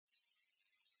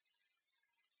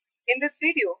In this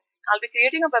video, I'll be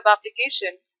creating a web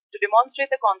application to demonstrate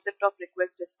the concept of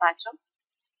RequestDispatcher.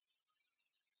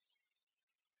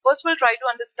 First, we'll try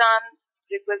to understand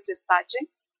request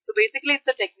dispatching. So basically, it's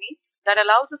a technique that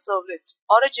allows a servlet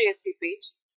or a JSP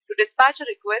page to dispatch a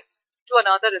request to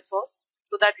another resource.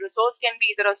 So that resource can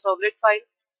be either a servlet file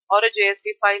or a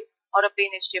JSP file or a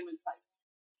plain HTML file,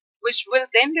 which will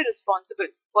then be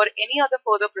responsible for any other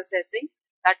further processing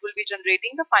that will be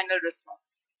generating the final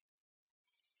response.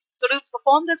 So to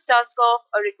perform this task of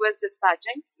a request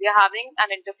dispatching, we are having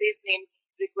an interface named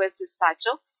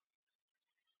RequestDispatcher.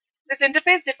 This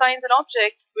interface defines an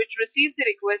object which receives the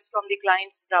request from the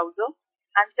client's browser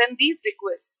and sends these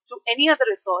requests to any other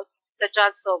resource such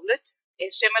as servlet,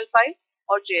 HTML file,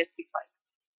 or JSP file.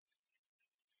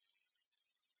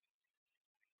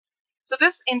 So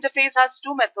this interface has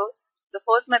two methods. The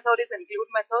first method is include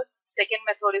method, second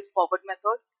method is forward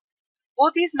method.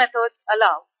 Both these methods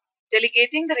allow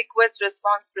delegating the request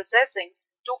response processing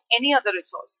to any other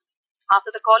resource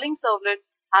after the calling servlet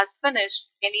has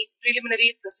finished any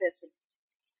preliminary processing.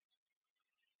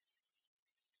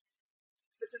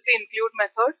 This is the include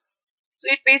method. So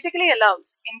it basically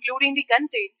allows including the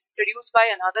content produced by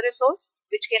another resource,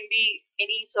 which can be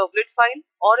any servlet file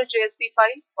or a JSP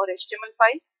file or HTML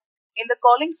file, in the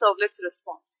calling servlet's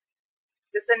response.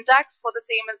 The syntax for the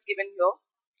same is given here.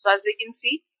 So as we can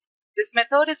see, this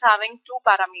method is having two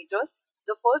parameters.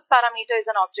 The first parameter is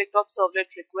an object of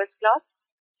servlet request class.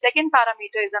 Second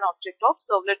parameter is an object of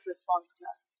servlet response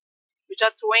class, which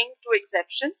are throwing two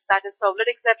exceptions, that is servlet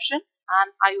exception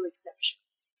and IO exception.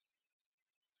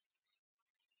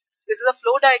 This is a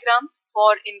flow diagram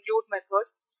for include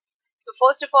method. So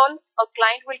first of all, a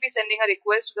client will be sending a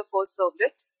request to the first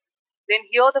servlet. Then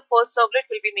here the first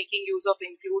servlet will be making use of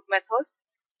include method.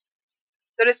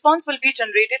 The response will be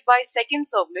generated by second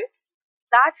servlet.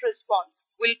 That response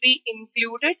will be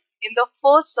included in the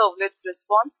first servlet's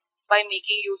response by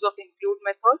making use of include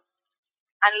method.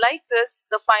 And like this,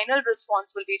 the final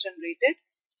response will be generated.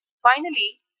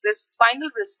 Finally, this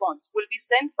final response will be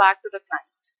sent back to the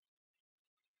client.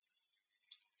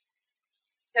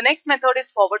 The next method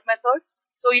is forward method.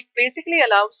 So it basically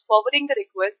allows forwarding the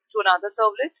request to another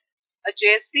servlet, a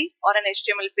JSP or an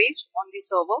HTML page on the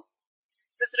server.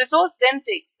 This resource then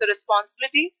takes the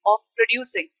responsibility of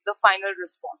producing the final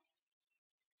response.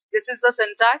 This is the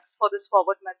syntax for this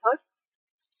forward method.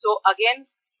 So again,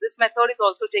 this method is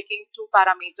also taking two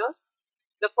parameters.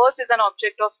 The first is an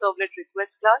object of servlet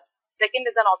request class. Second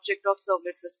is an object of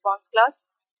servlet response class,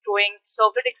 throwing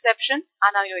servlet exception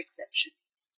and IO exception.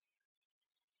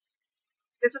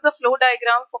 This is a flow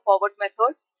diagram for forward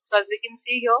method. So as we can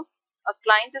see here, a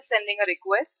client is sending a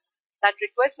request. That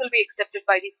request will be accepted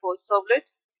by the first servlet.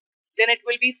 Then it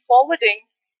will be forwarding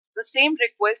the same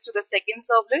request to the second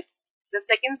servlet. The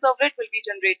second servlet will be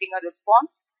generating a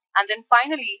response. And then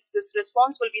finally, this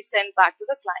response will be sent back to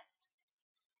the client.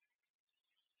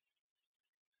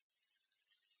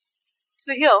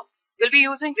 So here, we'll be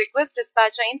using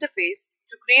RequestDispatcher interface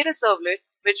to create a servlet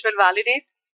which will validate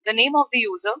the name of the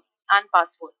user and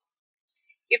password.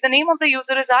 If the name of the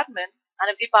user is admin and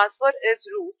if the password is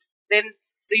root, then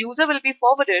the user will be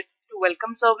forwarded to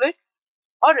welcome servlet,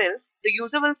 or else the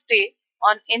user will stay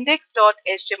on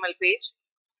index.html page.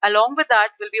 Along with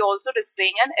that, will be also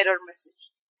displaying an error message.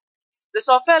 The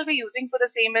software I'll be using for the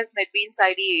same is NetBeans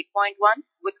IDE 8.1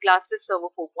 with classless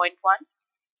server 4.1.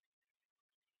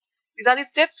 These are the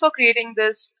steps for creating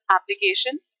this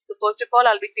application. So first of all,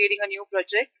 I'll be creating a new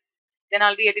project. Then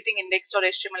I'll be editing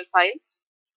index.html file.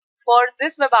 For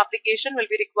this web application,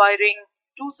 we'll be requiring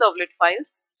two servlet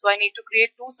files. So I need to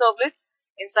create two servlets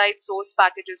inside source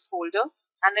packages folder.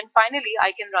 And then finally,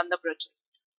 I can run the project.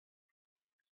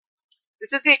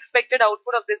 This is the expected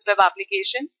output of this web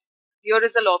application. Here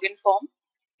is a login form.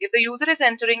 If the user is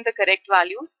entering the correct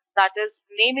values, that is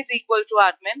name is equal to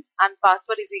admin and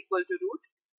password is equal to root,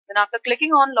 then after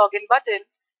clicking on login button,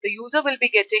 the user will be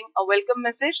getting a welcome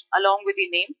message along with the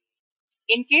name.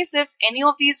 In case if any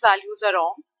of these values are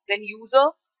wrong, then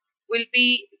user will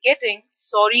be getting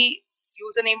sorry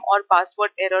username or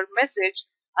password error message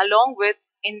along with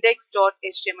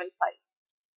index.html file.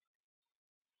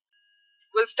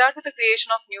 We'll start with the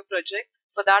creation of new project.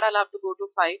 For that, I'll have to go to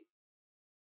File,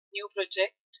 New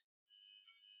Project,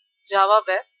 Java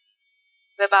Web,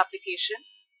 Web Application.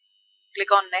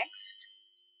 Click on Next.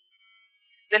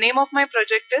 The name of my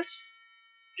project is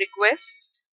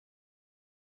Request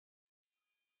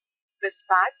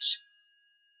Dispatch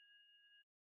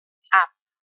App.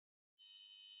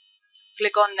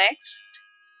 Click on Next.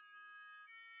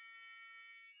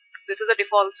 This is a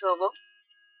default server.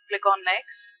 Click on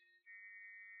Next.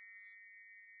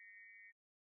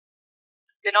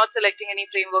 We're not selecting any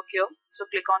framework here, so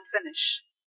click on Finish.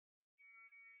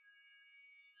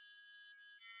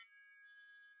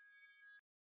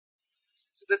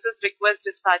 So this is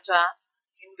RequestDispatcher app,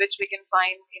 in which we can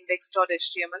find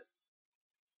index.html.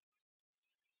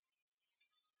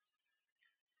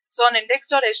 So on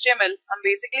index.html, I'm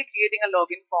basically creating a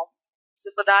login form.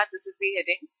 So for that, this is the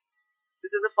heading.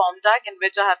 This is a form tag in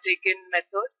which I have taken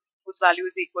method whose value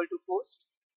is equal to post,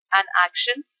 and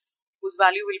action whose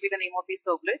value will be the name of the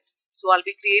servlet. So I'll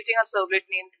be creating a servlet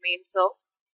named main_serve.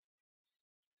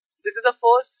 This is the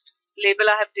first label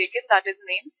I have taken, that is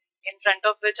name, in front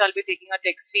of which I'll be taking a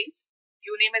text field.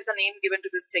 Uname is a name given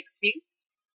to this text field.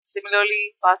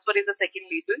 Similarly, password is a second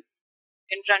label,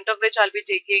 in front of which I'll be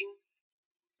taking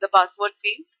the password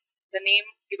field. The name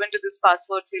given to this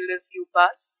password field is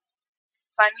upass.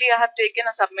 Finally, I have taken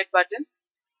a submit button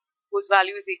whose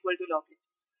value is equal to login.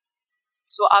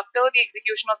 So after the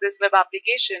execution of this web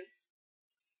application,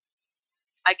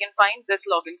 I can find this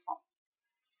login form.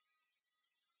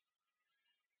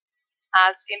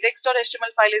 As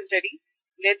index.html file is ready,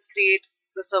 let's create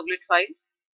the servlet file.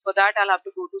 For that, I'll have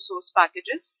to go to source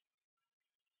packages,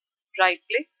 right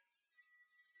click,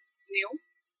 new,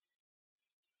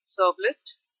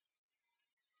 servlet.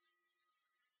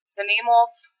 The name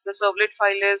of the servlet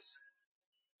file is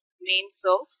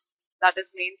main_serve, that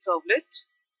is main servlet.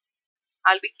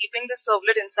 I'll be keeping the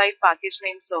servlet inside package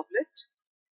name servlet.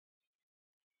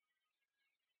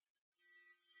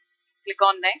 Click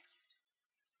on next.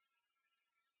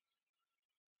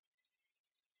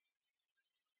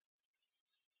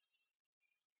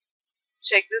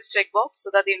 Check this checkbox so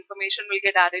that the information will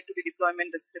get added to the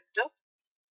deployment descriptor,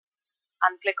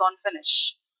 and click on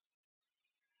finish.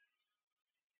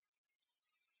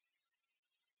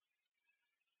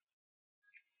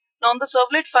 Now on the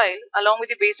servlet file, along with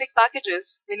the basic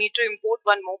packages, we need to import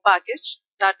one more package,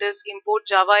 that is import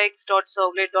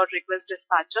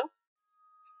javax.servlet.requestDispatcher.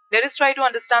 Let us try to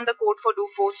understand the code for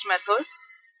doPost method.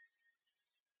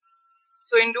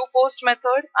 So in doPost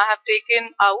method, I have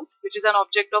taken out, which is an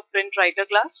object of printWriter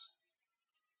class.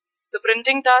 The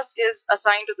printing task is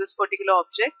assigned to this particular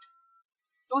object.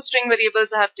 Two string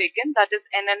variables I have taken, that is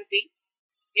n and p.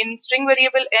 In string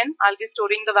variable n, I'll be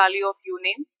storing the value of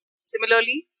uname.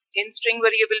 Similarly, in string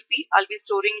variable p, I'll be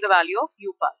storing the value of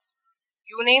upass.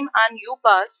 Uname and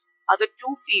upass are the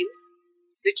two fields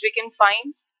which we can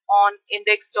find on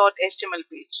index.html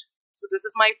page. So this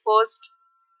is my first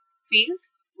field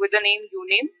with the name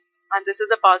uname, and this is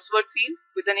a password field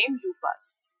with the name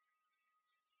upass.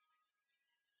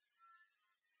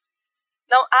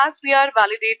 Now as we are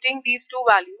validating these two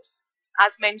values,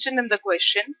 as mentioned in the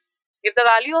question, if the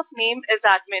value of name is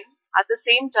admin, at the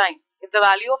same time, if the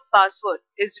value of password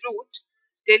is root,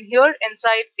 then here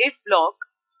inside if block,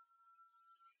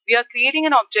 we are creating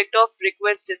an object of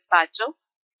RequestDispatcher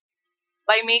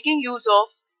by making use of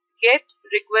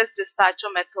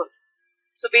getRequestDispatcher method.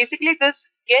 So basically this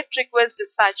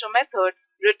getRequestDispatcher method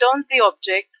returns the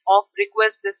object of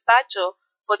RequestDispatcher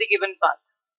for the given path.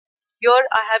 Here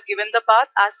I have given the path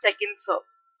as second serve.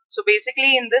 So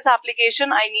basically in this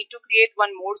application I need to create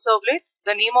one more servlet.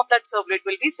 The name of that servlet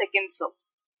will be second serve.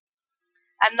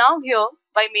 And now here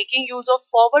by making use of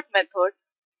forward method,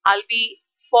 I'll be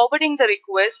forwarding the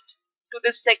request to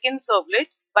this second servlet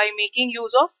by making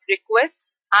use of request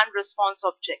and response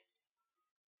objects.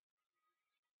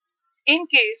 In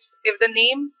case if the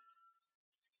name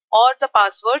or the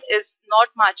password is not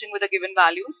matching with the given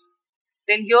values,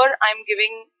 then here I'm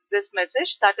giving this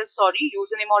message, that is sorry,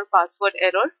 username or password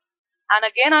error, and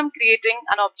again I'm creating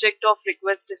an object of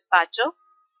RequestDispatcher.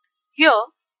 Here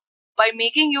by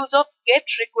making use of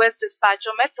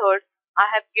getRequestDispatcher method, I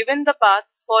have given the path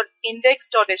for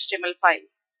index.html file.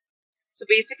 So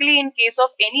basically in case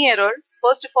of any error,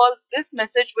 first of all this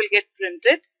message will get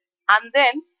printed, and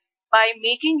then by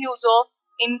making use of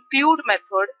include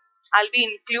method, I'll be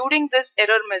including this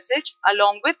error message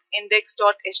along with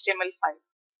index.html file.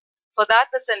 For that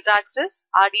the syntax is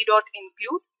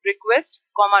rd.include request,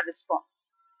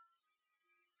 response.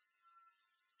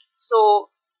 So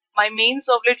my main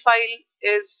servlet file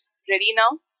is ready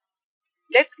now.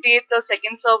 Let's create the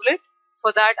second servlet.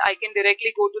 For that I can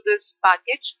directly go to this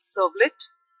package servlet,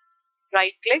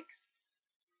 right click,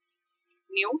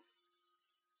 new,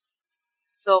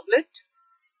 servlet.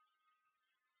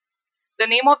 The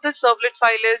name of this servlet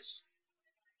file is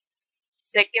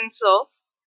second serve.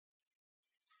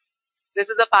 This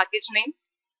is a package name.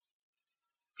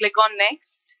 Click on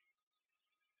next.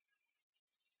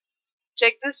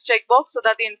 Check this checkbox so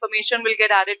that the information will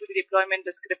get added to the deployment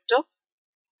descriptor,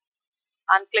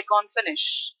 and click on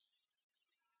finish.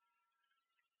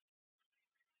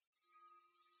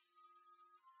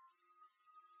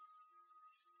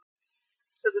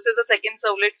 So this is the second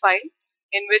servlet file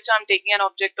in which I'm taking an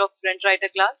object of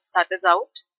printWriter class, that is out.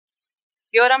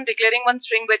 Here I'm declaring one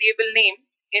string variable name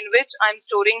in which I'm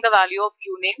storing the value of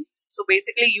uname. So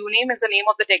basically uname is the name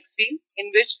of the text field in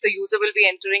which the user will be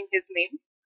entering his name.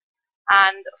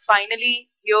 And finally,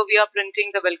 here we are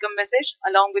printing the welcome message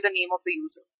along with the name of the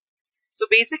user. So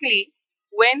basically,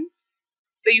 when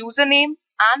the username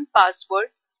and password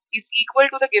is equal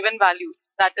to the given values,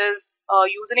 that is,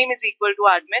 username is equal to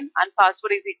admin and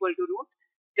password is equal to root,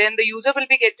 then the user will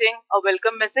be getting a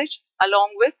welcome message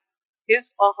along with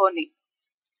his or her name.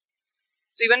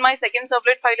 So even my second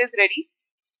servlet file is ready.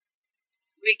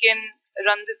 We can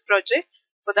run this project.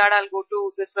 For that, I'll go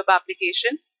to this web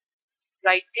application,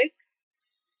 right click,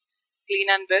 clean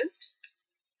and build.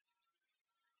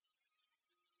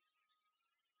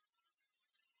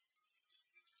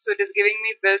 So it is giving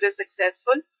me build is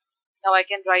successful. Now I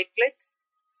can right click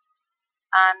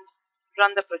and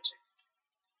run the project.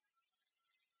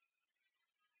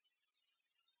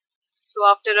 So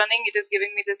after running, it is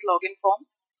giving me this login form.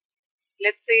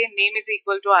 Let's say name is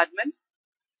equal to admin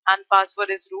and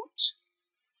password is root.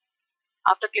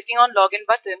 After clicking on login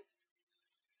button,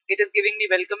 it is giving me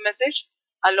welcome message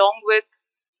along with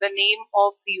the name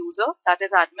of the user, that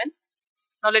is admin.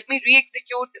 Now let me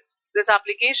re-execute this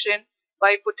application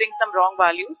by putting some wrong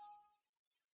values.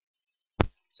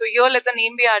 So here let the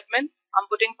name be admin. I'm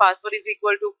putting password is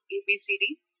equal to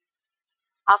ABCD.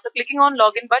 After clicking on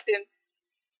login button,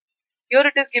 here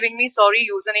it is giving me sorry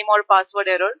username or password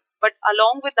error, but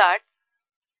along with that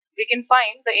we can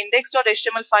find the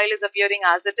index.html file is appearing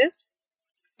as it is.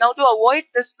 Now to avoid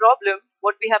this problem,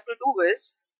 what we have to do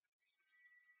is,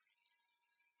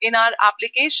 in our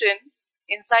application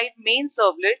inside main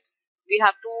servlet, we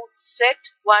have to set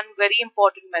one very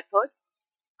important method,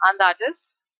 and that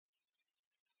is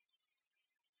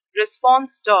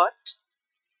response dot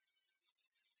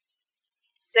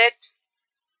set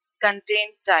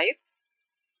content type,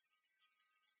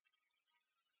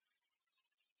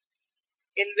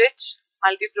 in which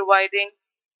I'll be providing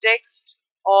text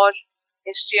or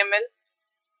HTML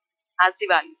as the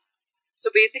value. So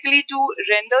basically, to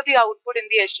render the output in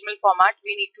the HTML format,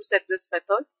 we need to set this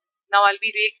method. Now I'll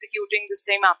be re-executing the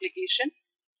same application.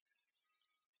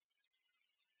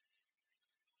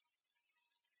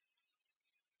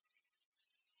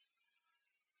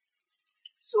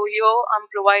 So here I'm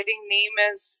providing name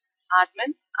as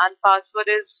admin and password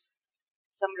is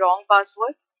some wrong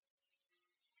password.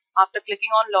 After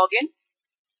clicking on login,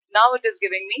 now it is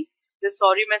giving me this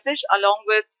sorry message along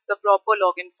with the proper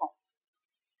login form.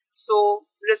 So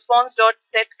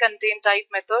response.setContentType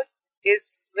method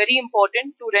is very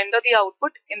important to render the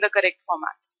output in the correct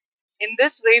format. In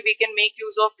this way, we can make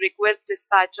use of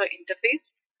RequestDispatcher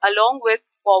interface along with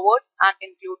forward and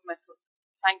include method.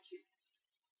 Thank you.